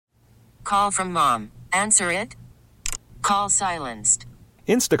call from mom. Answer it. Call silenced.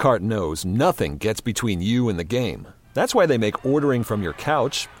 Instacart knows nothing gets between you and the game. That's why they make ordering from your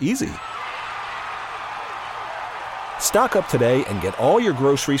couch easy. Stock up today and get all your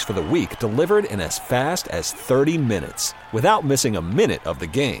groceries for the week delivered in as fast as 30 minutes without missing a minute of the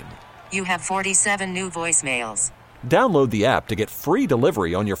game. You have 47 new voicemails. Download the app to get free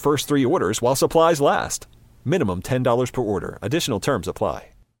delivery on your first 3 orders while supplies last. Minimum $10 per order. Additional terms apply.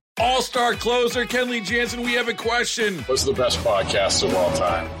 All-star closer Kenley Jansen, we have a question. What's the best podcast of all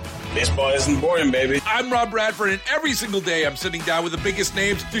time? Baseball isn't boring, baby. I'm Rob Bradford, and every single day I'm sitting down with the biggest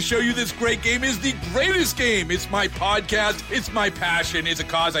names to show you this great game is the greatest game. It's my podcast. It's my passion. It's a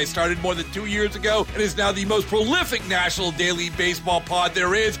cause I started more than 2 years ago and is now the most prolific national daily baseball pod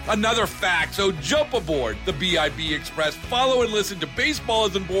there is. Another fact, so jump aboard the BIB Express. Follow and listen to Baseball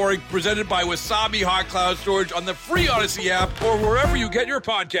Isn't Boring, presented by Wasabi Hot Cloud Storage on the free Odyssey app or wherever you get your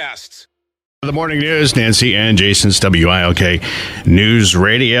podcasts. The morning news, Nancy and Jason's WILK News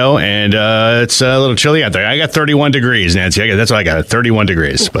Radio, and it's a little chilly out there. I got 31 degrees, Nancy. That's what I got, 31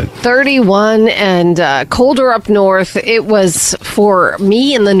 degrees. But 31 and colder up north. It was, for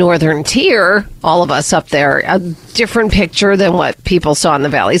me in the northern tier, all of us up there, a different picture than what people saw in the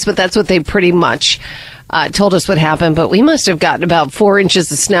valleys, but that's what they pretty much told us what happened. But we must have gotten about 4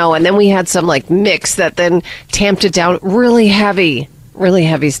 inches of snow, and then we had some mix that then tamped it down. Really heavy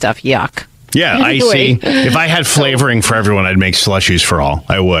stuff. Yuck. Yeah, anyway. Icy. If I had flavoring for everyone, I'd make slushies for all.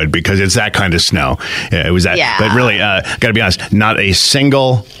 I would, because it's that kind of snow. Yeah, it was that. Yeah. But really, got to be honest, not a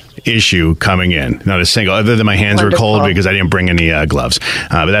single issue coming in. Not a single, other than my hands were cold because I didn't bring any gloves.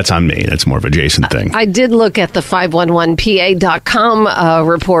 But that's on me. That's more of a Jason thing. I did look at the 511pa.com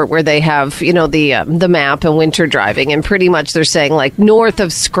report where they have, the map and winter driving. And pretty much they're saying north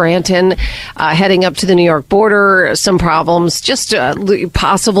of Scranton, heading up to the New York border, some problems, just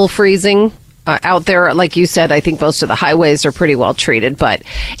possible freezing. Out there, like you said, I think most of the highways are pretty well treated, but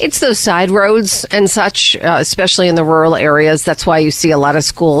it's those side roads and such, especially in the rural areas. That's why you see a lot of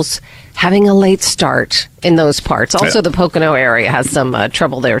schools having a late start in those parts. Also, the Pocono area has some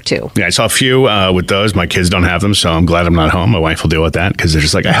trouble there, too. Yeah, I saw a few with those. My kids don't have them, so I'm glad I'm not home. My wife will deal with that because they're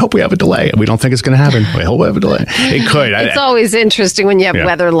just I hope we have a delay. We don't think it's going to happen. I hope we have a delay. It could. It's always interesting when you have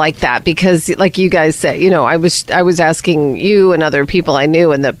weather like that because, like you guys said, I was asking you and other people I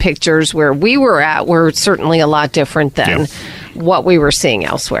knew, and the pictures where we were at were certainly a lot different than what we were seeing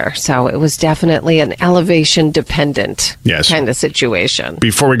elsewhere. So it was definitely an elevation dependent kind of situation.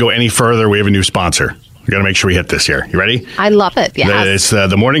 Before we go any further, we have a new sponsor. We got to make sure we hit this here. You ready? I love it. Yeah. It's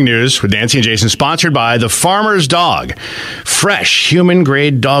the morning news with Nancy and Jason, sponsored by The Farmer's Dog. Fresh,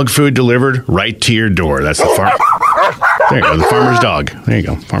 human-grade dog food delivered right to your door. That's the farm. There you go. The Farmer's Dog. There you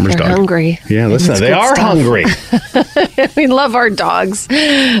go. Farmer's Dog. Hungry. Yeah, listen, they are hungry. We love our dogs.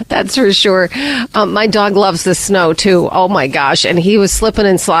 That's for sure. My dog loves the snow, too. Oh, my gosh. And he was slipping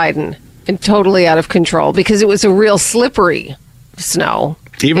and sliding and totally out of control because it was a real slippery snow.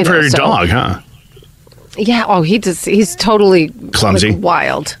 Even for your dog, huh? Yeah, he's totally clumsy,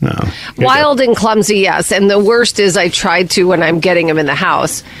 wild. No. Wild and clumsy, yes. And the worst is I tried to when I'm getting him in the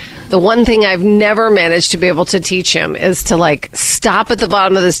house. The one thing I've never managed to be able to teach him is to stop at the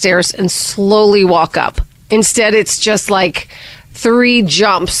bottom of the stairs and slowly walk up. Instead, it's just 3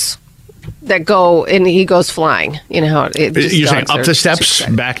 jumps that go and he goes flying. You know how you're saying up the steps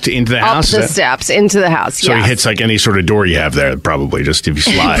back into the house? Up the steps into the house. So he hits any sort of door you have there, probably just if he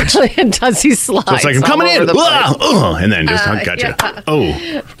slides. Does he slide? So it's I'm coming in, and then just gotcha.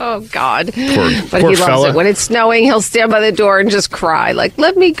 Yeah. Oh God. Poor he loves fella. it. When it's snowing, he'll stand by the door and just cry,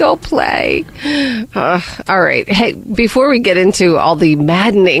 let me go play. All right. Hey, before we get into all the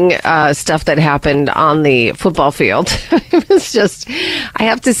maddening stuff that happened on the football field, it was just, I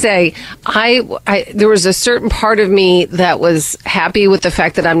have to say, there was a certain part of me that was happy with the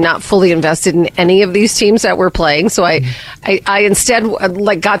fact that I'm not fully invested in any of these teams that were playing. So I instead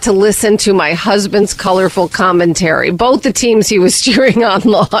got to listen to my husband's colorful commentary. Both the teams he was cheering on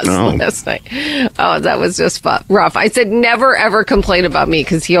lost last night. Oh, that was just rough. I said never ever complain about me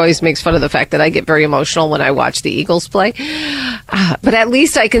because he always makes fun of the fact that I get very emotional when I watch the Eagles play. But at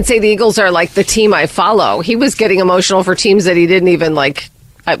least I can say the Eagles are the team I follow. He was getting emotional for teams that he didn't even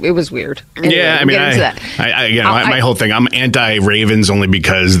it was weird. Anyway, yeah, I mean, my whole thing, I'm anti-Ravens only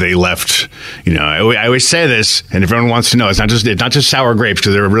because they left. I always say this, and everyone wants to know, it's not just sour grapes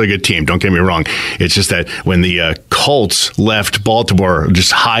because they're a really good team. Don't get me wrong. It's just that when the Colts left Baltimore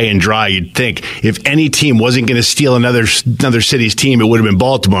just high and dry, you'd think if any team wasn't going to steal another city's team, it would have been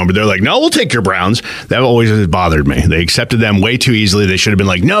Baltimore. But they're like, no, we'll take your Browns. That always has bothered me. They accepted them way too easily. They should have been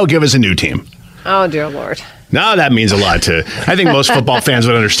like, no, give us a new team. Oh, dear Lord. No, that means a lot to. I think most football fans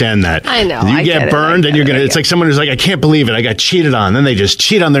would understand that. I know. You get burned, and you're gonna. It's like someone who's like, I can't believe it. I got cheated on. Then they just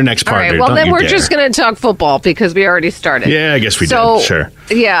cheat on their next partner. All right. Well, then we're just going to talk football because we already started. Yeah, I guess we did. Sure.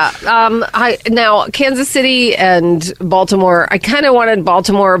 Yeah. Now Kansas City and Baltimore. I kind of wanted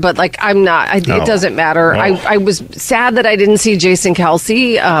Baltimore, but like I'm not. It doesn't matter. I was sad that I didn't see Jason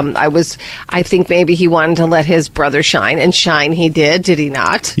Kelce. I think maybe he wanted to let his brother shine, and shine he did. Did he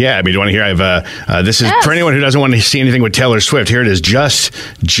not? Yeah. I mean, do you want to hear? This is for anyone who doesn't want to see anything with Taylor Swift. Here it is. Just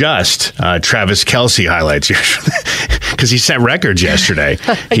Travis Kelce highlights because he set records yesterday.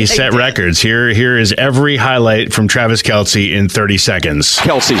 He set records. Here is every highlight from Travis Kelce in 30 seconds.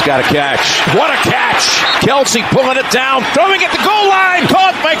 Kelce's got a catch. What a catch! Kelce pulling it down, throwing at the goal line.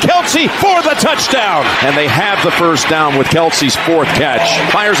 Caught by Kelce for the touchdown. And they have the first down with Kelce's fourth catch.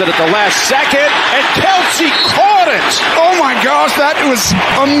 Fires it at the last second, and Kelce caught it. Oh my gosh, that was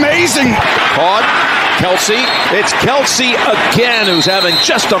amazing. Caught. Kelce. It's Kelce again, who's having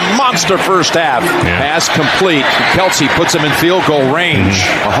just a monster first half. Pass complete. Kelce puts him in field goal range.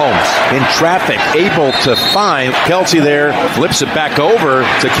 Mahomes in traffic, able to find Kelce there. Flips it back over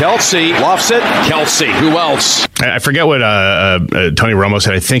to Kelce. Lofts it. Kelce. Who else? I forget what Tony Romo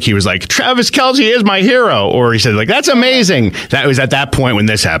said. I think he was like, Travis Kelce is my hero. Or he said, like, that's amazing. That was at that point when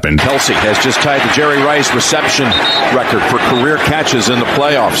this happened. Kelce has just tied the Jerry Rice reception record for career catches in the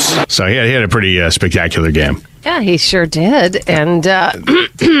playoffs. So he had a pretty spectacular game. Yeah, he sure did. And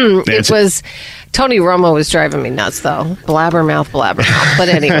it was... Tony Romo was driving me nuts, though. Blabbermouth. But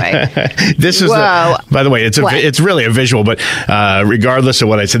anyway. This is, by the way, it's really a visual, but regardless of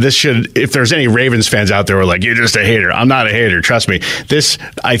what I said, this should, if there's any Ravens fans out there who are like, you're just a hater. I'm not a hater. Trust me. This,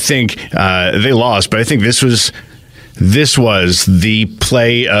 I think, they lost, but I think this was the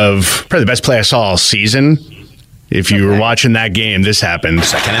play of, probably the best play I saw all season. If you were watching that game, this happened.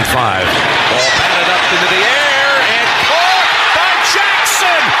 2nd and 5. Ball batted up into the air and caught by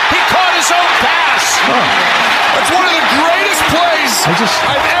Jackson. He caught his own pass. That's one of the greatest plays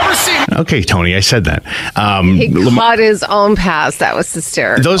I've ever seen. Okay, Tony, I said that. He caught his own pass. That was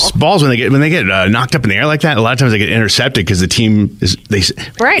hysterical. Those balls, when they get knocked up in the air like that, a lot of times they get intercepted because the team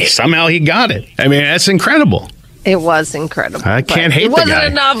somehow he got it. I mean, that's incredible. It was incredible. I can't hate the guy. It wasn't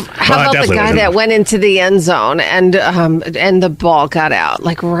enough. How about the guy that went into the end zone and the ball got out,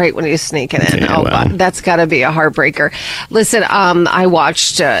 like right when he was sneaking in? Yeah, that's got to be a heartbreaker. Listen, I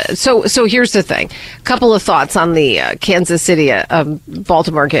watched. So here's the thing. A couple of thoughts on the Kansas City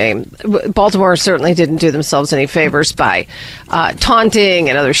Baltimore game. Baltimore certainly didn't do themselves any favors by taunting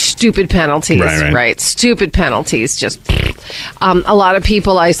and other stupid penalties. Right? Stupid penalties. Just a lot of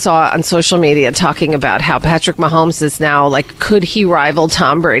people I saw on social media talking about how Patrick Mahomes is now, like, could he rival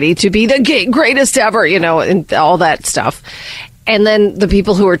Tom Brady to be the greatest ever, and all that stuff. And then the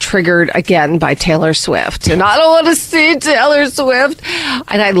people who are triggered again by Taylor Swift. And I don't want to see Taylor Swift.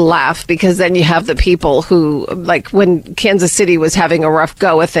 And I laugh because then you have the people who, like when Kansas City was having a rough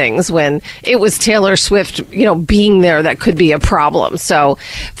go of things, when it was Taylor Swift, being there, that could be a problem. So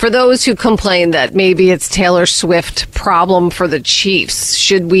for those who complain that maybe it's Taylor Swift problem for the Chiefs,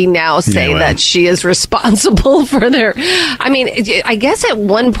 should we now say that she is responsible for their... I mean, I guess at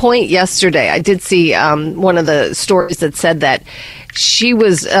one point yesterday, I did see one of the stories that said that she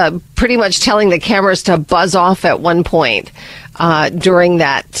was pretty much telling the cameras to buzz off at one point during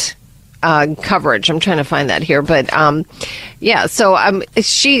that coverage. I'm trying to find that here, but so and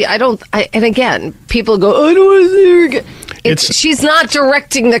again, people go, I don't want to see her again. She's not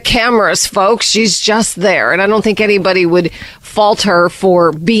directing the cameras, folks. She's just there, and I don't think anybody would fault her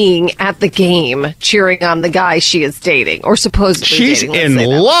for being at the game cheering on the guy she is dating or supposedly dating. She's in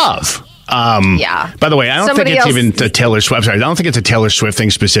love. By the way, I don't think it's even a Taylor Swift. Sorry, I don't think it's a Taylor Swift thing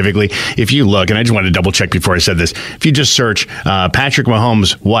specifically. If you look, and I just wanted to double check before I said this, if you just search Patrick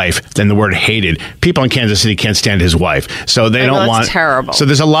Mahomes' wife, then the word hated, people in Kansas City can't stand his wife. So they don't want. Terrible. So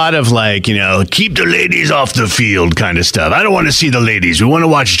there's a lot of keep the ladies off the field kind of stuff. I don't want to see the ladies. We want to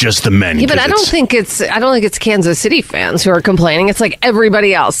watch just the men. Yeah, but I don't think it's Kansas City fans who are complaining. It's like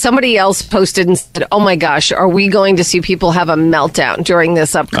everybody else. Somebody else posted and said, "Oh my gosh, are we going to see people have a meltdown during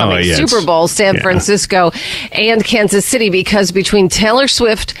this upcoming Super Bowl, San Francisco and Kansas City, because between Taylor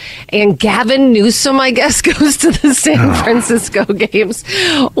Swift and Gavin Newsom, I guess, goes to the San Francisco games,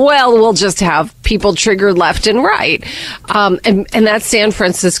 well, we'll just have people triggered left and right." And that San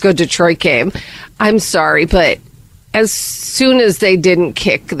Francisco-Detroit game, I'm sorry, but as soon as they didn't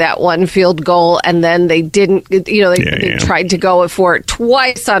kick that one field goal, and then they didn't, they tried to go for it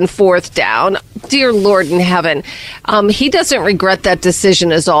twice on 4th down. Dear Lord in heaven. He doesn't regret that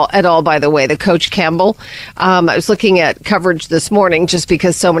decision at all, by the way, the Coach Campbell. I was looking at coverage this morning just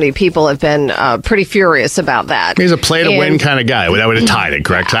because so many people have been pretty furious about that. He's a play-to-win kind of guy. That would have tied it,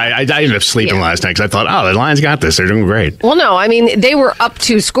 correct? I ended up sleeping last night because I thought, the Lions got this. They're doing great. Well, no, I mean, they were up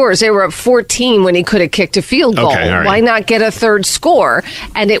 2 scores. They were up 14 when he could have kicked a field goal. Okay, all right. Why not get a 3rd score?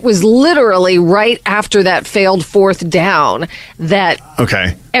 And it was literally right after that failed 4th down that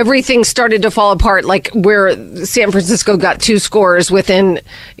everything started to fall apart, like where San Francisco got 2 scores within,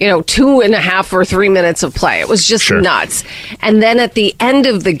 2.5 or 3 minutes of play. It was just nuts. And then at the end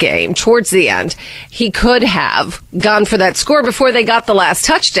of the game, towards the end, he could have gone for that score before they got the last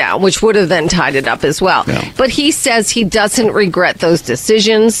touchdown, which would have then tied it up as well. Yeah. But he says he doesn't regret those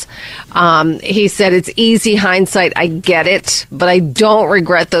decisions. He said it's easy hindsight. I get it, but I don't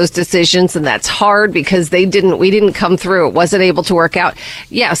regret those decisions, and that's hard because we didn't come through. It wasn't able to work out.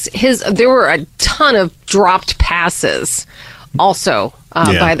 Yes, there were a ton of dropped passes also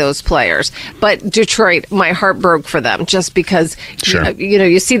by those players. But Detroit, my heart broke for them just because,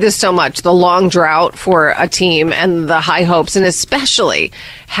 you see this so much, the long drought for a team and the high hopes, and especially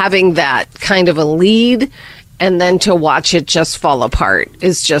having that kind of a lead and then to watch it just fall apart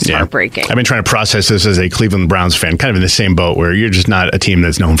is just heartbreaking. I've been trying to process this as a Cleveland Browns fan, kind of in the same boat where you're just not a team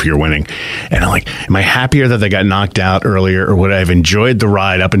that's known for your winning. And I'm like, am I happier that they got knocked out earlier, or would I have enjoyed the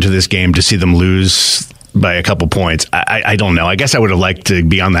ride up into this game to see them lose by a couple points? I don't know. I guess I would have liked to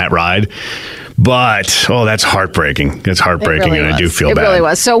be on that ride. But, that's heartbreaking. It's heartbreaking, and I do feel bad. It really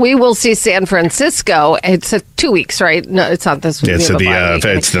was. So we will see San Francisco. It's 2 weeks, right? No, it's not this week. It's the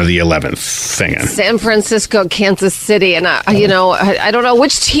 11th thing. San Francisco, Kansas City. And, I don't know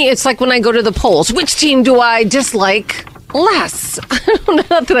which team. It's like when I go to the polls. Which team do I dislike less?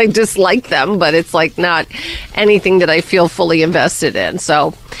 Not that I dislike them, but it's like not anything that I feel fully invested in.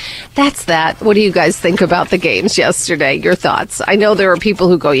 So that's that. What do you guys think about the games yesterday? Your thoughts? I know there are people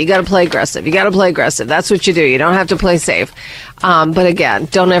who go, you got to play aggressive. You got to play aggressive. That's what you do. You don't have to play safe. But again,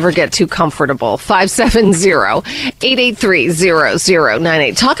 don't ever get too comfortable.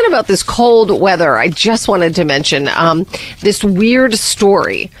 570-883-0098. Talking about this cold weather, I just wanted to mention this weird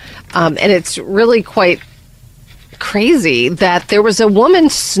story. And it's really quite crazy that there was a woman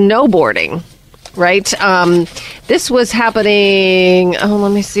snowboarding, right? This was happening,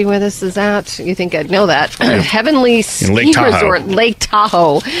 let me see where this is at. You think I'd know that. Heavenly Ski Resort, Lake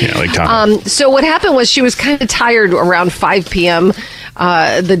Tahoe. Yeah, Lake Tahoe. So what happened was she was kind of tired around 5 p.m.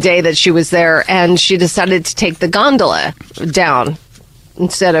 The day that she was there, and she decided to take the gondola down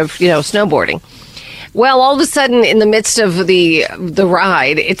instead of, snowboarding. Well, all of a sudden, in the midst of the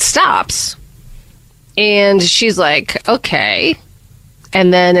ride, it stops. And she's like, okay.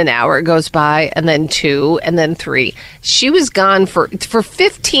 And then an hour goes by, and then 2, and then 3. She was gone for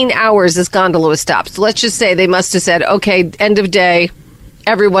 15 hours. This gondola was stopped. So let's just say they must have said, okay, end of day,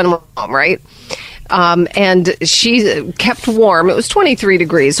 everyone went home, right? And she kept warm. It was 23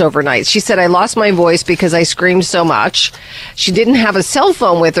 degrees overnight. She said, I lost my voice because I screamed so much. She didn't have a cell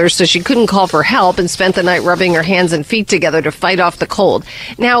phone with her, so she couldn't call for help, and spent the night rubbing her hands and feet together to fight off the cold.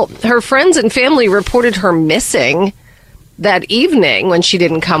 Now, her friends and family reported her missing that evening when she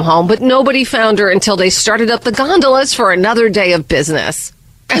didn't come home, but nobody found her until they started up the gondolas for another day of business.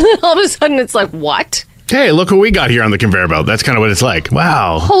 And then all of a sudden it's like, what? Hey, look who we got here on the conveyor belt. That's kind of what it's like.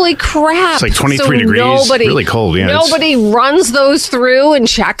 Wow. Holy crap. It's like 23 degrees. Really cold. Yeah, nobody runs those through and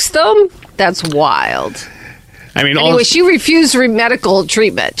checks them? That's wild. I mean, anyway, she refused medical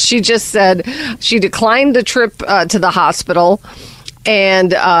treatment. She just said she declined the trip to the hospital.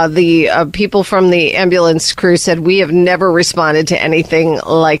 And the people from the ambulance crew said, we have never responded to anything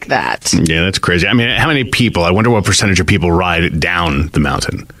like that. Yeah, that's crazy. I mean, how many people, I wonder what percentage of people ride down the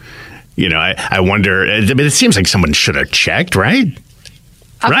mountain? I wonder, it seems like someone should have checked, right?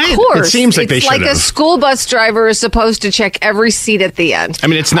 Of course. It seems like they should have. It's like a school bus driver is supposed to check every seat at the end. I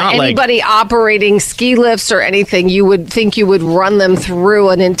mean, it's not anybody operating ski lifts or anything. You would think you would run them through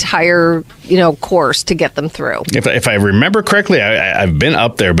an entire, course to get them through. If I remember correctly, I've been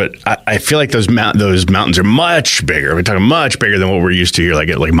up there, but I feel like those mountains are much bigger. We're talking much bigger than what we're used to here, like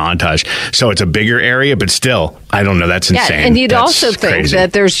Montage. So it's a bigger area, but still, I don't know. That's insane. Yeah, and you'd also think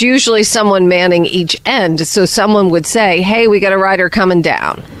that there's usually someone manning each end. So someone would say, hey, we got a rider coming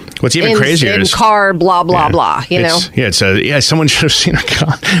down. What's even crazier is car, blah, blah, blah, someone should have seen her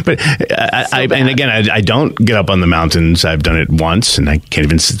gone. But I don't get up on the mountains. I've done it once, and I can't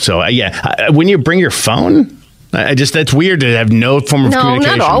even. So, when you bring your phone, That's weird to have no form of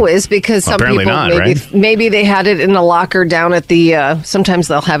communication. No, not always, because some people maybe they had it in a locker down at the. Sometimes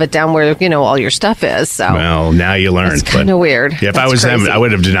they'll have it down where all your stuff is. So well, now you learned. It's kind of weird. Yeah, if I was them, I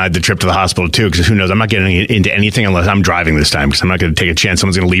would have denied the trip to the hospital too. Because who knows? I'm not getting into anything unless I'm driving this time. Because I'm not going to take a chance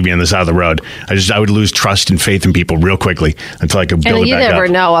someone's going to leave me on the side of the road. I would lose trust and faith in people real quickly until I could build it back up. And you never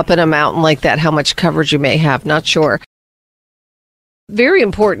know up in a mountain like that how much coverage you may have. Not sure. Very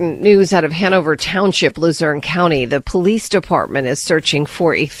important news out of Hanover Township, Luzerne County. The police department is searching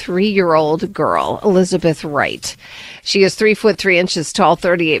for a 3-year-old girl, Elizabeth Wright. She is 3 foot 3 inches tall,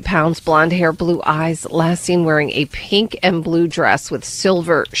 38 pounds, blonde hair, blue eyes, last seen wearing a pink and blue dress with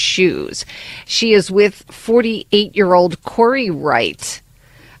silver shoes. She is with 48-year-old Corey Wright.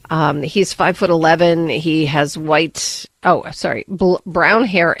 He's 5'11". He has brown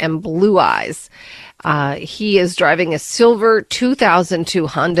hair and blue eyes. He is driving a silver 2002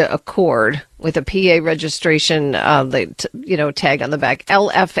 Honda Accord with a PA registration, tag on the back,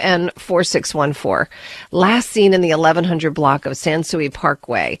 LFN 4614. Last seen in the 1100 block of Sansui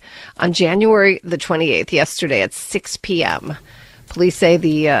Parkway on January the 28th, yesterday at 6 p.m. Police say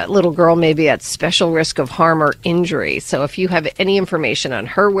the little girl may be at special risk of harm or injury. So if you have any information on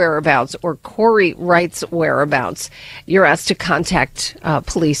her whereabouts or Corey Wright's whereabouts, you're asked to contact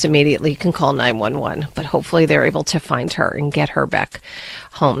police immediately. You can call 911, but hopefully they're able to find her and get her back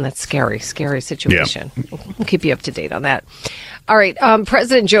home. That's scary situation. Yeah. We'll keep you up to date on that. All right.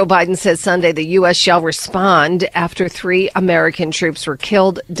 President Joe Biden says Sunday the U.S. shall respond after 3 American troops were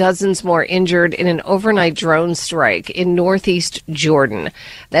killed, dozens more injured in an overnight drone strike in northeast Jordan.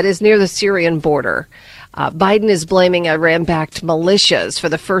 That is near the Syrian border. Biden is blaming Iran-backed militias for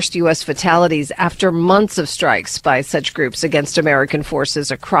the first U.S. fatalities after months of strikes by such groups against American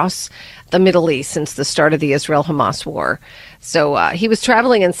forces across the Middle East since the start of the Israel-Hamas war. So he was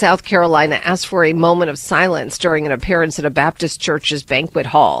traveling in South Carolina, asked for a moment of silence during an appearance at a Baptist church's banquet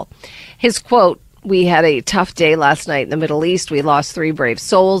hall. His quote, "We had a tough day last night in the Middle East. We lost 3 brave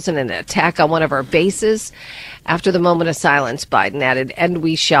souls in an attack on one of our bases." After the moment of silence, Biden added, "and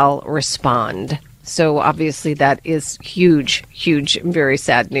we shall respond." So obviously that is huge, very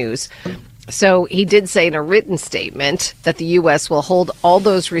sad news. So he did say in a written statement that the U.S. will hold all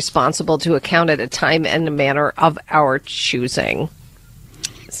those responsible to account at a time and a manner of our choosing.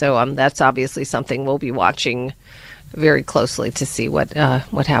 So that's obviously something we'll be watching very closely to see what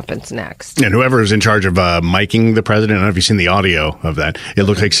happens next. And whoever is in charge of miking the president, I don't know if you've seen the audio of that. It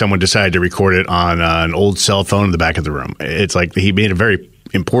looked like someone decided to record it on an old cell phone in the back of the room. It's like he made a very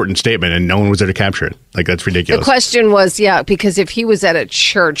important statement and no one was there to capture it. Like, that's ridiculous. The question was, because if he was at a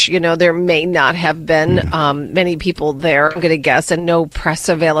church, there may not have been many people there, I'm going to guess, and no press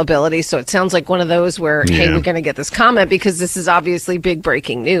availability. So it sounds like one of those where, hey, we're going to get this comment because this is obviously big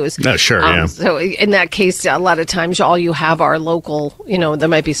breaking news. No, sure, yeah. So in that case, a lot of times all you have are local, there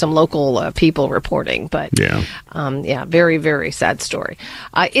might be some local people reporting. But very, very sad story.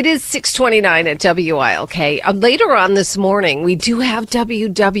 It is 6:29 at WILK. Later on this morning, we do have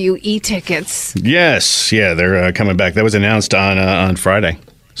WWE tickets. Yes. Yeah, they're coming back. That was announced on Friday.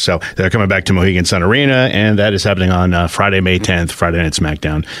 So they're coming back to Mohegan Sun Arena, and that is happening on Friday, May 10th, Friday Night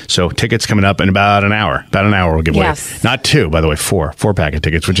SmackDown. So tickets coming up in about an hour. About an hour we'll give away. Not 2, by the way, 4 pack of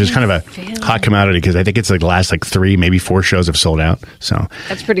tickets, which is kind of a hot commodity because I think it's like the last 3, maybe 4 shows have sold out. So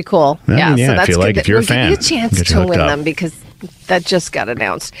that's pretty cool. So that's if you're a fan, give you a chance to win them because that just got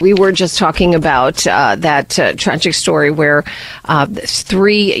announced. We were just talking about that tragic story where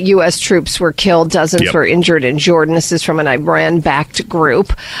 3 U.S. troops were killed, dozens were injured in Jordan. This is from an Iran-backed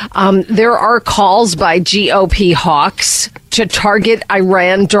group. There are calls by GOP hawks to target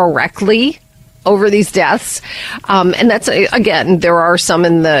Iran directly over these deaths. And that's, again, there are some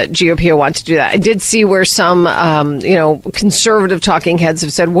in the GOP who want to do that. I did see where some, conservative talking heads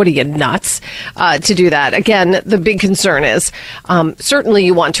have said, what are you, nuts, to do that? Again, the big concern is certainly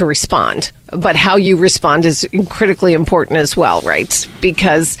you want to respond, but how you respond is critically important as well, right?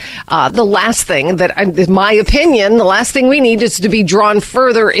 Because the last thing that, in my opinion, the last thing we need is to be drawn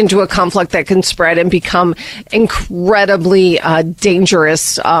further into a conflict that can spread and become incredibly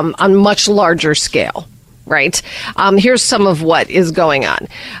dangerous on much larger scale. Right. Here's some of what is going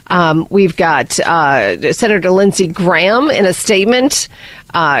on. We've got Senator Lindsey Graham in a statement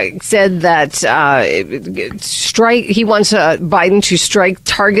said that he wants Biden to strike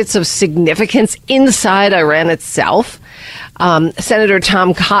targets of significance inside Iran itself. Senator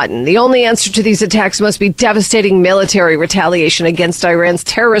Tom Cotton, the only answer to these attacks must be devastating military retaliation against Iran's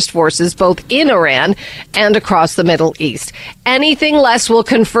terrorist forces, both in Iran and across the Middle East. Anything less will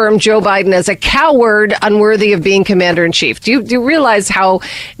confirm Joe Biden as a coward unworthy of being commander-in-chief. Do you realize how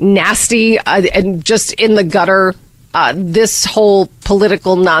nasty and just in the gutter this whole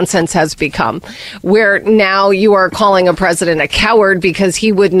political nonsense has become, where now you are calling a president a coward because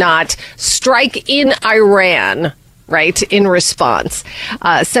he would not strike in Iran, right, in response.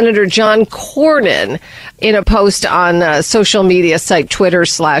 Senator John Cornyn, in a post on social media site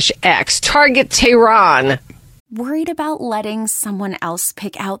Twitter/X, target Tehran. Worried about letting someone else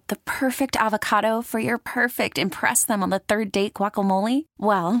pick out the perfect avocado for your perfect impress them on the third date guacamole?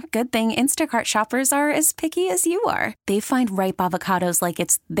 Well, good thing Instacart shoppers are as picky as you are. They find ripe avocados like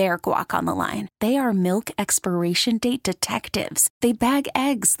it's their guac on the line. They are milk expiration date detectives. They bag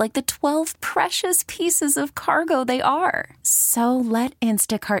eggs like the 12 precious pieces of cargo they are. So let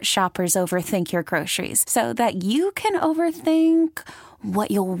Instacart shoppers overthink your groceries so that you can overthink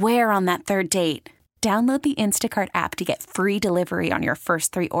what you'll wear on that third date. Download the Instacart app to get free delivery on your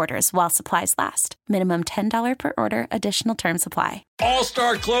first 3 orders while supplies last. Minimum $10 per order. Additional terms apply.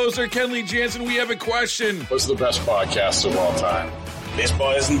 All-star closer Kenley Jansen, we have a question. What's the best podcast of all time?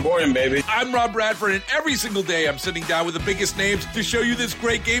 Baseball isn't boring, baby. I'm Rob Bradford, and every single day I'm sitting down with the biggest names to show you this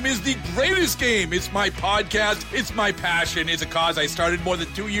great game is the greatest game. It's my podcast. It's my passion. It's a cause I started more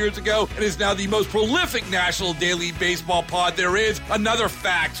than 2 years ago and is now the most prolific national daily baseball pod there is. Another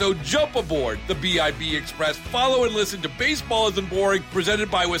fact. So jump aboard the BIB Express. Follow and listen to Baseball Isn't Boring,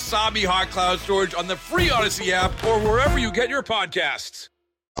 presented by Wasabi Hot Cloud Storage on the free Odyssey app or wherever you get your podcasts.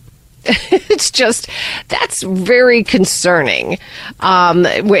 It's just, that's very concerning.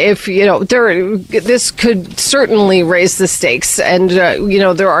 If, this could certainly raise the stakes. And,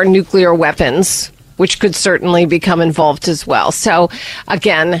 there are nuclear weapons, which could certainly become involved as well. So,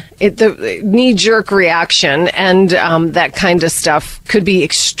 again, the knee-jerk reaction and that kind of stuff could be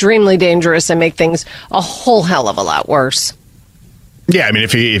extremely dangerous and make things a whole hell of a lot worse. Yeah, I mean,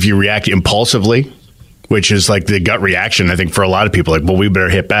 if you react impulsively, which is like the gut reaction, I think, for a lot of people, like, well, we better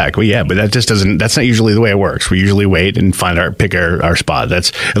hit back. Well, yeah, but that's not usually the way it works. We usually wait and pick our spot.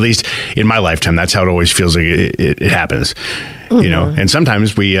 That's, at least in my lifetime, that's how it always feels like it happens. Mm-hmm. And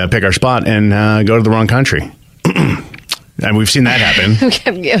sometimes we pick our spot and go to the wrong country. And we've seen that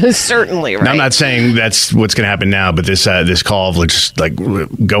happen. Yeah, certainly, right. Now, I'm not saying that's what's going to happen now, but this call of just like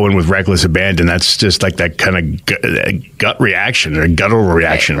going with reckless abandon, that's just like that kind of gut reaction or guttural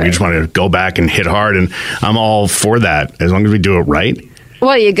reaction. Right. We just want to go back and hit hard, and I'm all for that as long as we do it right.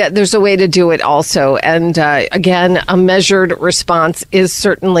 Well, there's a way to do it also. And again, a measured response is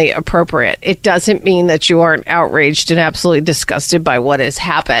certainly appropriate. It doesn't mean that you aren't outraged and absolutely disgusted by what has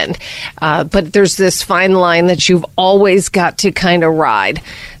happened. But there's this fine line that you've always got to kind of ride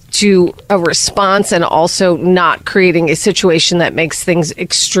to a response and also not creating a situation that makes things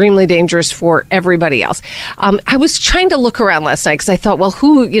extremely dangerous for everybody else. I was trying to look around last night because I thought, well,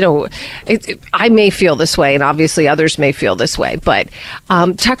 I may feel this way and obviously others may feel this way. But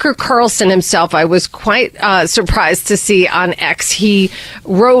Tucker Carlson himself, I was quite surprised to see on X. He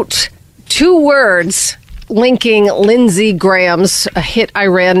wrote 2 words linking Lindsey Graham's Hit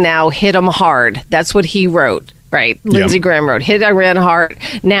Iran Now, Hit 'em Hard. That's what he wrote. Right. Lindsey Graham wrote, hit Iran hard,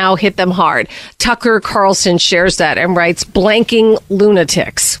 now hit them hard. Tucker Carlson shares that and writes, blanking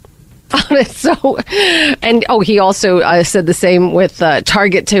lunatics. He also said the same with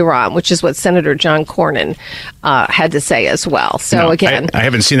target Tehran, which is what Senator John Cornyn had to say as well. So again, I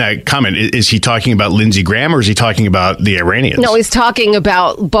haven't seen that comment. Is he talking about Lindsey Graham or is he talking about the Iranians? No, he's talking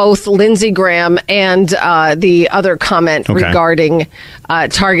about both Lindsey Graham and the other comment regarding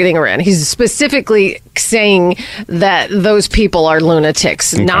targeting Iran. He's specifically saying that those people are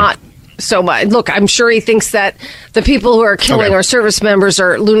lunatics, not so much. Look, I'm sure he thinks that the people who are killing our service members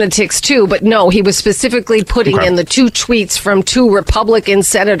are lunatics too, but no, he was specifically putting in the 2 tweets from 2 Republican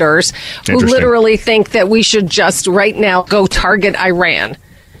senators who literally think that we should just right now go target Iran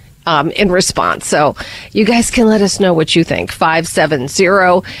in response. So you guys can let us know what you think.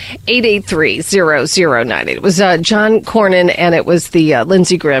 570-883-0098. It was John Cornyn, and it was the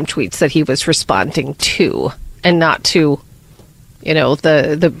Lindsey Graham tweets that he was responding to, and not to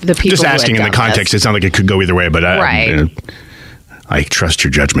the people. Just asking in the context. It's not like it could go either way, but I trust your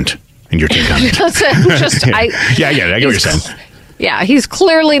judgment and your take on it. I get what you're saying. Yeah, he's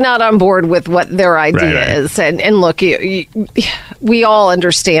clearly not on board with what their idea is. And look, we all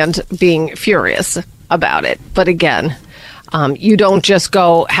understand being furious about it. But again, you don't just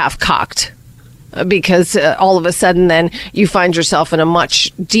go half-cocked because all of a sudden then you find yourself in a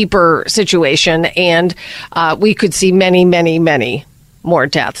much deeper situation, and we could see many, many, many more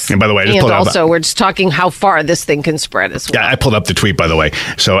deaths. And by the way, we're just talking how far this thing can spread as well. Yeah, I pulled up the tweet, by the way.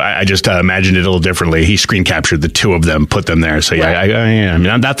 So I just imagined it a little differently. He screen captured the two of them, put them there. So yeah, right. I mean,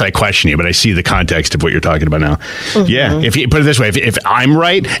 not that I question you, but I see the context of what you're talking about now. Mm-hmm. Yeah, if you put it this way, if I'm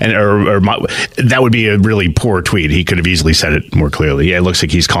right, that would be a really poor tweet. He could have easily said it more clearly. Yeah, it looks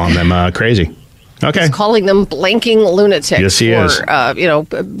like he's calling them crazy. Okay. He's calling them blanking lunatics. Yes, he is.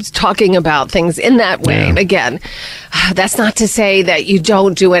 Talking about things in that way. Yeah. Again, that's not to say that you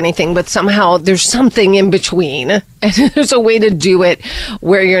don't do anything, but somehow there's something in between. And there's a way to do it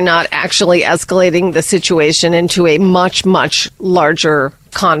where you're not actually escalating the situation into a much, much larger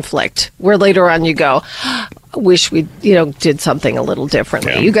conflict, where later on you go, wish we, did something a little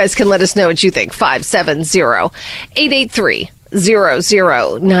differently. Yeah. You guys can let us know what you think. 570-883.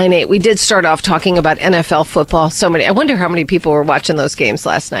 0098. We did start off talking about NFL football. I wonder how many people were watching those games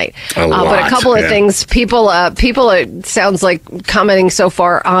last night. A lot, but a couple of things. People sounds like commenting so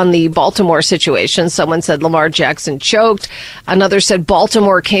far on the Baltimore situation. Someone said Lamar Jackson choked. Another said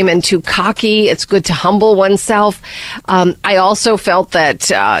Baltimore came in too cocky. It's good to humble oneself. I also felt that,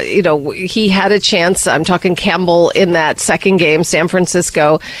 he had a chance. I'm talking Campbell in that second game, San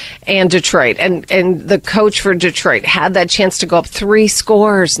Francisco and Detroit. And the coach for Detroit had that chance to go up 3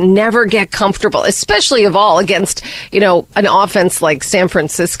 scores, never get comfortable, especially of all against, an offense like San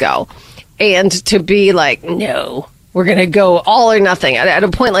Francisco. And to be like, no, we're going to go all or nothing. At a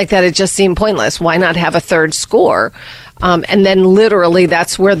point like that, it just seemed pointless. Why not have a third score? And then literally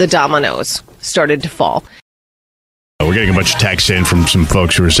that's where the dominoes started to fall. We're getting a bunch of texts in from some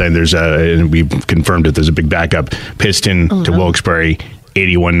folks who are saying and we confirmed it, there's a big backup piston to Wilkes-Barre.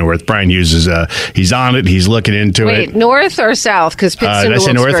 81 North. Brian uses he's on it. He's looking into it. Wait, north or south? Because Pittston to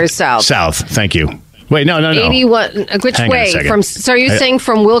Wilkes-Barre is south. South. Thank you. Wait, no. 81. Which way? So are you saying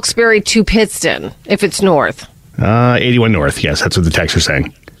from Wilkes-Barre to Pittston? If it's north. 81 North. Yes, that's what the texts are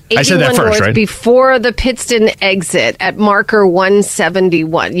saying. I said that first, north, right? Before the Pittston exit at marker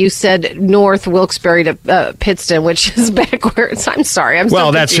 171. You said north Wilkes-Barre to Pittston, which is backwards. I'm sorry.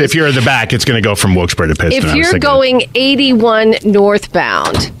 That's if you're in the back, it's going to go from Wilkes-Barre to Pittston. If you're going 81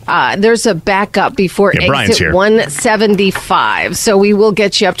 northbound, there's a backup before exit 175. So we will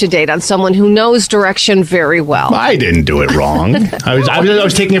get you up to date on someone who knows direction very well. I didn't do it wrong. I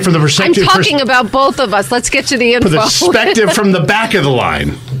was taking it from the perspective. I'm talking about both of us. Let's get to the info. For the perspective from the back of the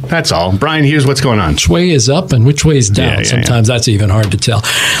line. That's all. Brian, here's what's going on. Which way is up and which way is down? Sometimes that's even hard to tell.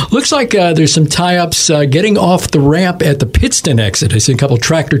 Looks like there's some tie-ups getting off the ramp at the Pittston exit. I see a couple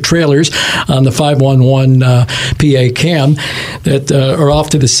tractor trailers on the 511 PA cam that are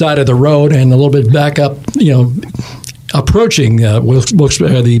off to the side of the road and a little bit back up, approaching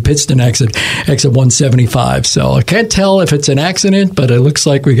the Pittston exit 175. So I can't tell if it's an accident, but it looks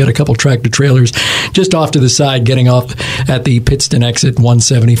like we got a couple tractor trailers just off to the side getting off at the Pittston exit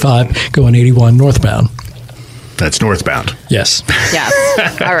 175 going 81 northbound. That's northbound. Yes.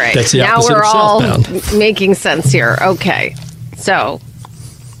 Yes. All right. That's the now opposite we're of all southbound. making sense here. Okay. So.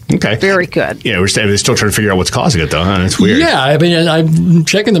 Okay. Very good. Yeah, we're still trying to figure out what's causing it, though. Huh? It's weird. Yeah, I mean, I'm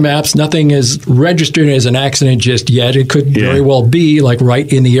checking the maps. Nothing is registered as an accident just yet. It could very well be like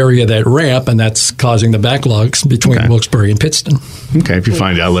right in the area of that ramp, and that's causing the backlogs between Wilkes-Barre and Pittston. Okay, if you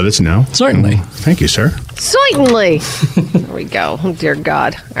find out, let us know. Certainly. Thank you, sir. Certainly. There we go. Oh, dear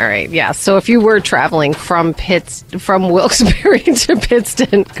God. All right. Yeah. So if you were traveling from Wilkes-Barre to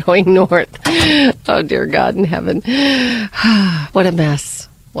Pittston going north, oh, dear God in heaven. What a mess.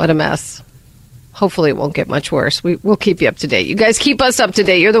 What a mess. Hopefully it won't get much worse. We'll keep you up to date. You guys keep us up to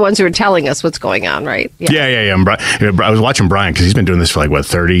date. You're the ones who are telling us what's going on, right? Yeah. I was watching Brian because he's been doing this for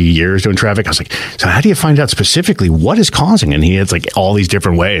 30 years doing traffic. I was like, so how do you find out specifically what is causing it? And he has all these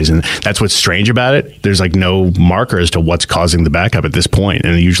different ways. And that's what's strange about it. There's no marker as to what's causing the backup at this point.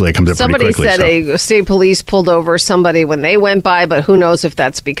 And usually it comes up pretty quickly. Somebody said a state police pulled over somebody when they went by, but who knows if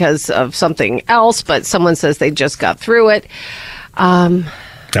that's because of something else. But someone says they just got through it.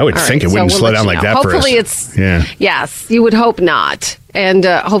 I would think it wouldn't slow down like that for us. Hopefully it's... Yes, you would hope not. And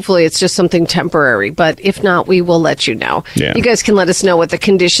hopefully it's just something temporary. But if not, we will let you know. Yeah. You guys can let us know what the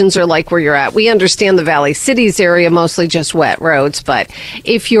conditions are like where you're at. We understand the Valley Cities area, mostly just wet roads. But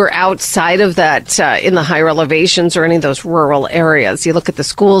if you're outside of that, in the higher elevations or any of those rural areas, you look at the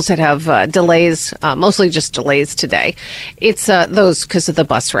schools that have delays, mostly just delays today. It's those because of the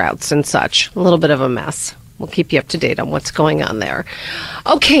bus routes and such. A little bit of a mess. We'll keep you up to date on what's going on there.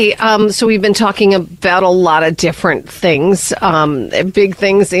 Okay, so we've been talking about a lot of different things, big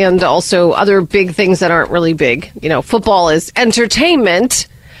things and also other big things that aren't really big. Football is entertainment.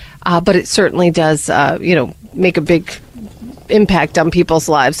 but it certainly does, make a big impact on people's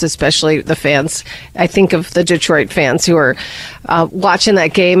lives, especially the fans. I think of the Detroit fans who are watching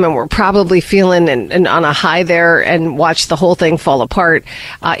that game and were probably feeling and on a high there and watched the whole thing fall apart.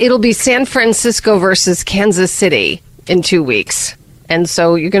 It'll be San Francisco versus Kansas City in 2 weeks. And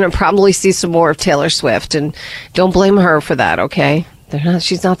so you're going to probably see some more of Taylor Swift, and don't blame her for that, okay?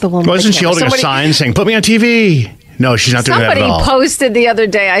 She's not the one. Wasn't she holding a sign saying, "Put me on TV"? No, she's not doing that at all. Somebody posted the other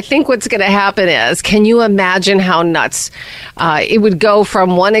day, I think what's going to happen is, can you imagine how nuts it would go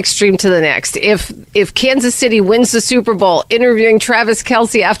from one extreme to the next? If Kansas City wins the Super Bowl, interviewing Travis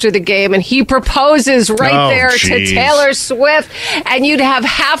Kelce after the game, and he proposes right to Taylor Swift, and you'd have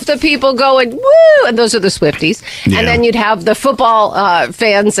half the people going, woo, and those are the Swifties. Yeah. And then you'd have the football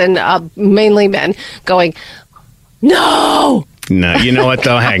fans and mainly men going, no. No, you know what,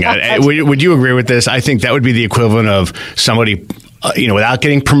 though? Hang on. Would you agree with this? I think that would be the equivalent of somebody, without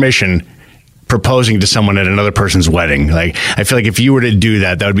getting permission, proposing to someone at another person's wedding. Like, I feel like if you were to do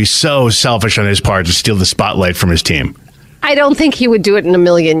that, that would be so selfish on his part to steal the spotlight from his team. I don't think he would do it in a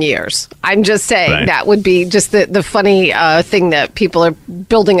million years. I'm just saying that would be just the funny thing that people are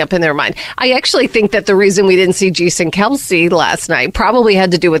building up in their mind. I actually think that the reason we didn't see Jason Kelce last night probably had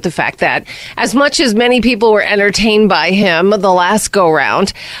to do with the fact that as much as many people were entertained by him the last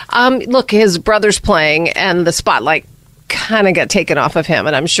go-round, look, his brother's playing and the spotlight kind of got taken off of him.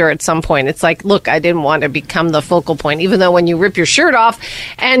 And I'm sure at some point it's like, look, I didn't want to become the focal point, even though when you rip your shirt off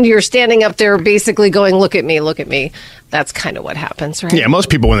and you're standing up there basically going, look at me. That's kind of what happens, right? Yeah, most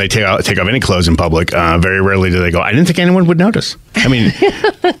people, when they take off any clothes in public, very rarely do they go, I didn't think anyone would notice. I mean...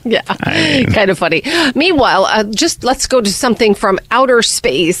 yeah, kind of funny. Meanwhile, just let's go to something from outer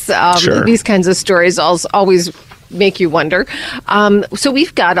space. Sure. These kinds of stories always make you wonder. So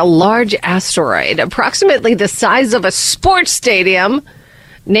we've got a large asteroid, approximately the size of a sports stadium,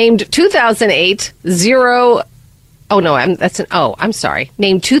 named 2008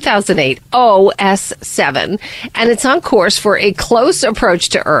 named 2008 OS7, and it's on course for a close approach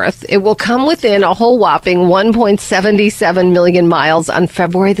to Earth. It will come within a whole whopping 1.77 million miles on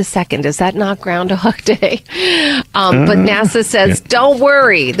February the 2nd. Is that not Groundhog Day? But NASA says, don't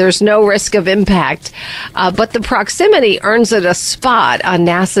worry, there's no risk of impact. But the proximity earns it a spot on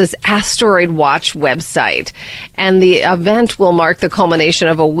NASA's Asteroid Watch website. And the event will mark the culmination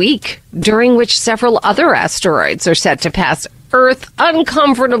of a week during which several other asteroids are set to pass Earth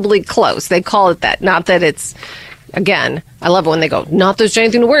uncomfortably close. They call it that. Not that it's, again, I love it when they go, not there's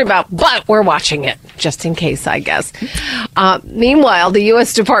anything to worry about, but we're watching it, just in case, I guess. Meanwhile, the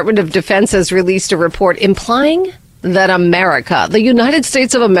U.S. Department of Defense has released a report implying that America, the United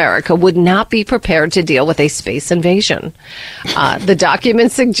States of America, would not be prepared to deal with a space invasion. The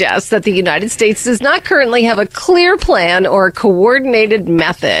document suggests that the United States does not currently have a clear plan or a coordinated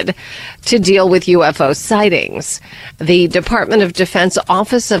method to deal with UFO sightings. The Department of Defense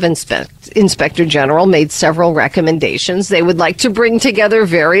Office of Inspector General made several recommendations. They would like to bring together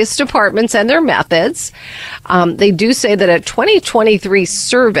various departments and their methods. They do say that a 2023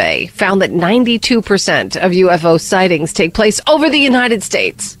 survey found that 92% of UFO sightings take place over the United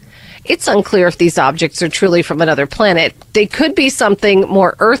States. It's unclear if these objects are truly from another planet. They could be something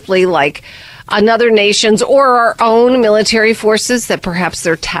more earthly, like another nation's or our own military forces that perhaps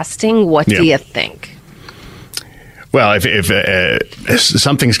they're testing. What do you think? Well, if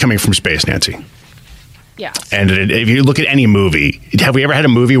something's coming from space, Nancy. Yeah. And if you look at any movie, have we ever had a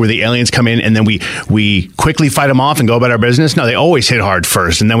movie where the aliens come in and then we quickly fight them off and go about our business? No, they always hit hard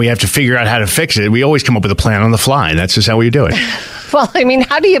first, and then we have to figure out how to fix it. We always come up with a plan on the fly, and that's just how we do it. Well, I mean,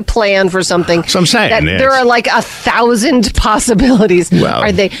 how do you plan for something? So I'm saying that there are like 1,000 possibilities. Well,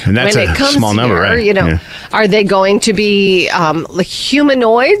 are they? And that's when it comes small number, here, right? Are they going to be like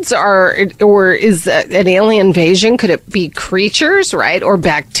humanoids, or is an alien invasion? Could it be creatures, right, or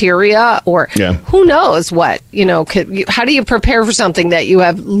bacteria, or who knows what? How do you prepare for something that you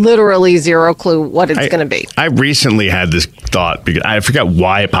have literally zero clue what it's going to be? I recently had this thought because I forgot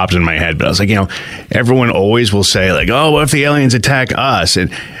why it popped in my head, but I was like, everyone always will say like, oh, what if the aliens attack us?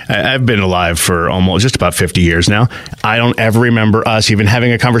 And I've been alive for almost just about 50 years now. I don't ever remember us even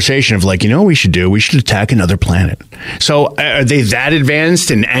having a conversation of like, what we should do? We should attack another planet. So are they that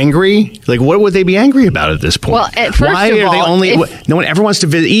advanced and angry? Like, what would they be angry about at this point? Well, first why of are all, they only? No one ever wants to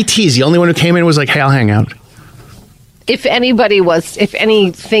visit. ET's the only one who came in and was like, hey, I'll hang out. If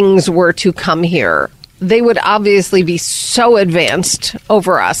any things were to come here, they would obviously be so advanced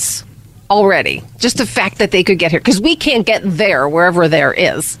over us already. Just the fact that they could get here, because we can't get there wherever there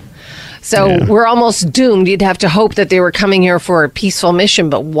is. So we're almost doomed. You'd have to hope that they were coming here for a peaceful mission,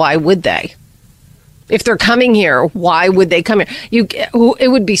 but why would they? If they're coming here, why would they come here?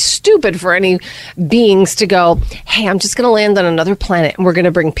 It would be stupid for any beings to go, hey, I'm just going to land on another planet and we're going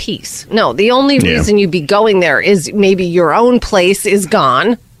to bring peace. No, the only reason you'd be going there is maybe your own place is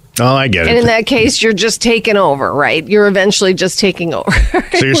gone. Oh, I get it. And in that case, you're just taking over, right? You're eventually just taking over.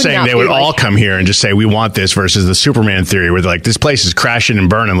 So you're saying they would all come here and just say, we want this, versus the Superman theory where they're like, this place is crashing and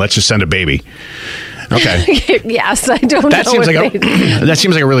burning. Let's just send a baby. Okay. Yes, I don't know. That seems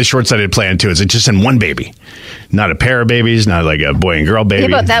like a really short-sighted plan, too. It's just send one baby, not a pair of babies, not like a boy and girl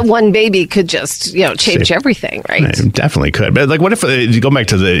baby. Yeah, but that one baby could just, change everything, right? It definitely could. But what if you go back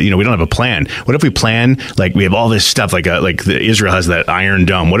to we don't have a plan. What if we plan, we have all this stuff, Israel has that Iron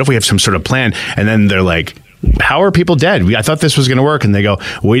Dome. What if we have some sort of plan, and then they're like, how are people dead? I thought this was going to work. And they go,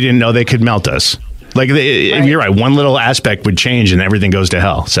 we didn't know they could melt us. You're right. One little aspect would change and everything goes to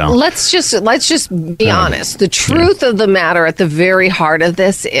hell. So let's just be honest. The truth of the matter at the very heart of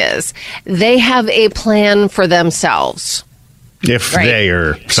this is they have a plan for themselves. If they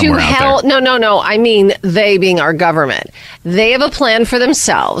are somewhere out there. No. I mean, they being our government. They have a plan for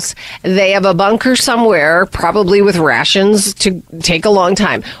themselves. They have a bunker somewhere, probably with rations to take a long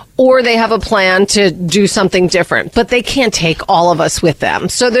time. Or they have a plan to do something different. But they can't take all of us with them.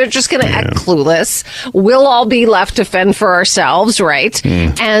 So they're just going to act clueless. We'll all be left to fend for ourselves, right?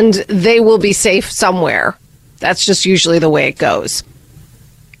 And they will be safe somewhere. That's just usually the way it goes.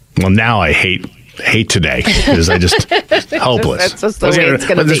 Well, now I hate today because I just hopeless. That's just the way it's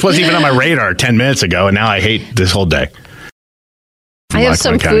going to be. This wasn't even on my radar 10 minutes ago, and now I hate this whole day. I have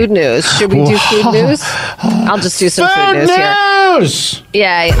some food news. Should we do food news? I'll just do some food news here.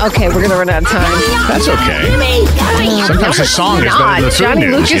 Yeah. Okay, we're going to run out of time. That's okay. Sometimes a song is better than the food Johnny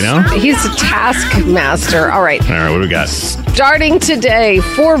news, Lucas, he's a taskmaster. All right. All right, what do we got? Starting today,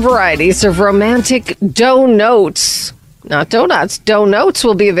 4 varieties of romantic donuts. Not donuts. Donuts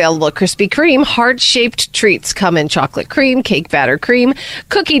will be available at Krispy Kreme. Heart-shaped treats come in chocolate cream, cake batter cream,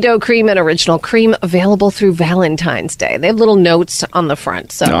 cookie dough cream, and original cream. Available through Valentine's Day. They have little notes on the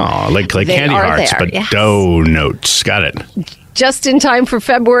front. So like candy hearts, but donuts. Got it. Just in time for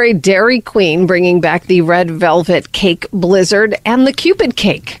February, Dairy Queen bringing back the red velvet cake blizzard and the Cupid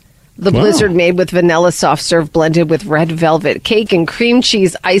cake. The blizzard made with vanilla soft serve blended with red velvet cake and cream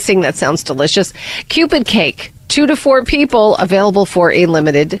cheese icing. That sounds delicious. Cupid cake. 2 to 4 people, available for a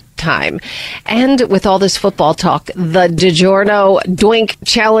limited time. And with all this football talk, the DiGiorno Doink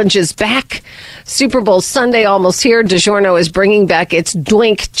Challenge is back. Super Bowl Sunday almost here. DiGiorno is bringing back its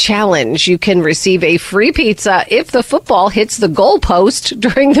Doink Challenge. You can receive a free pizza if the football hits the goalpost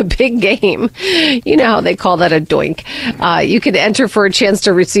during the big game. You know how they call that a doink. You can enter for a chance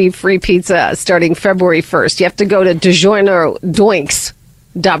to receive free pizza starting February 1st. You have to go to DiGiorno Doinks.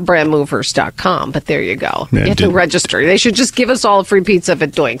 .brandmovers.com, but there you go. You have to register. They should just give us all a free pizza if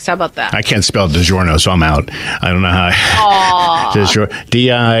it doinks. How about that? I can't spell DiGiorno, so I'm out. I don't know how.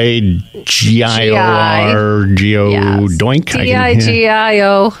 D-I-G-I-O-R-G-O doink?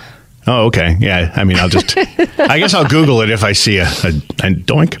 D-I-G-I-O. Oh, okay. Yeah. I mean, I guess I'll Google it if I see a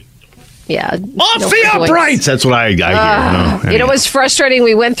doink. Yeah. Off the uprights! That's what I hear. Anyway. It was frustrating.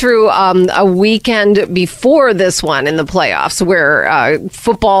 We went through a weekend before this one in the playoffs where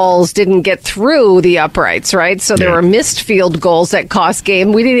footballs didn't get through the uprights, right? So there were missed field goals that cost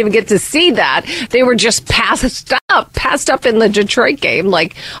game. We didn't even get to see that. They were just passed up in the Detroit game.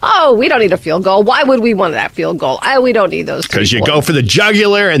 Like, oh, we don't need a field goal. Why would we want that field goal? We don't need those. Because you go for the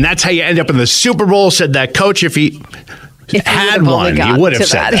jugular, and that's how you end up in the Super Bowl, said that coach. If he had one, he would have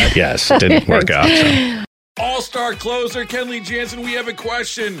said that. Yes, it didn't work out. So. All-star closer Kenley Jansen, we have a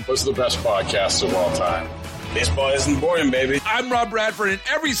question. What's the best podcast of all time? Baseball isn't boring, baby. I'm Rob Bradford, and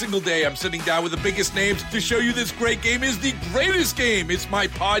every single day I'm sitting down with the biggest names to show you this great game is the greatest game. It's my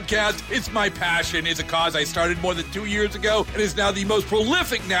podcast. It's my passion. It's a cause I started more than 2 years ago and is now the most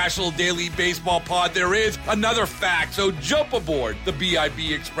prolific national daily baseball pod there is. Another fact, so jump aboard the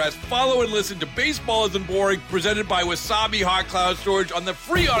BIB Express. Follow and listen to Baseball Isn't Boring, presented by Wasabi Hot Cloud Storage on the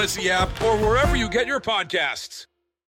free Odyssey app or wherever you get your podcasts.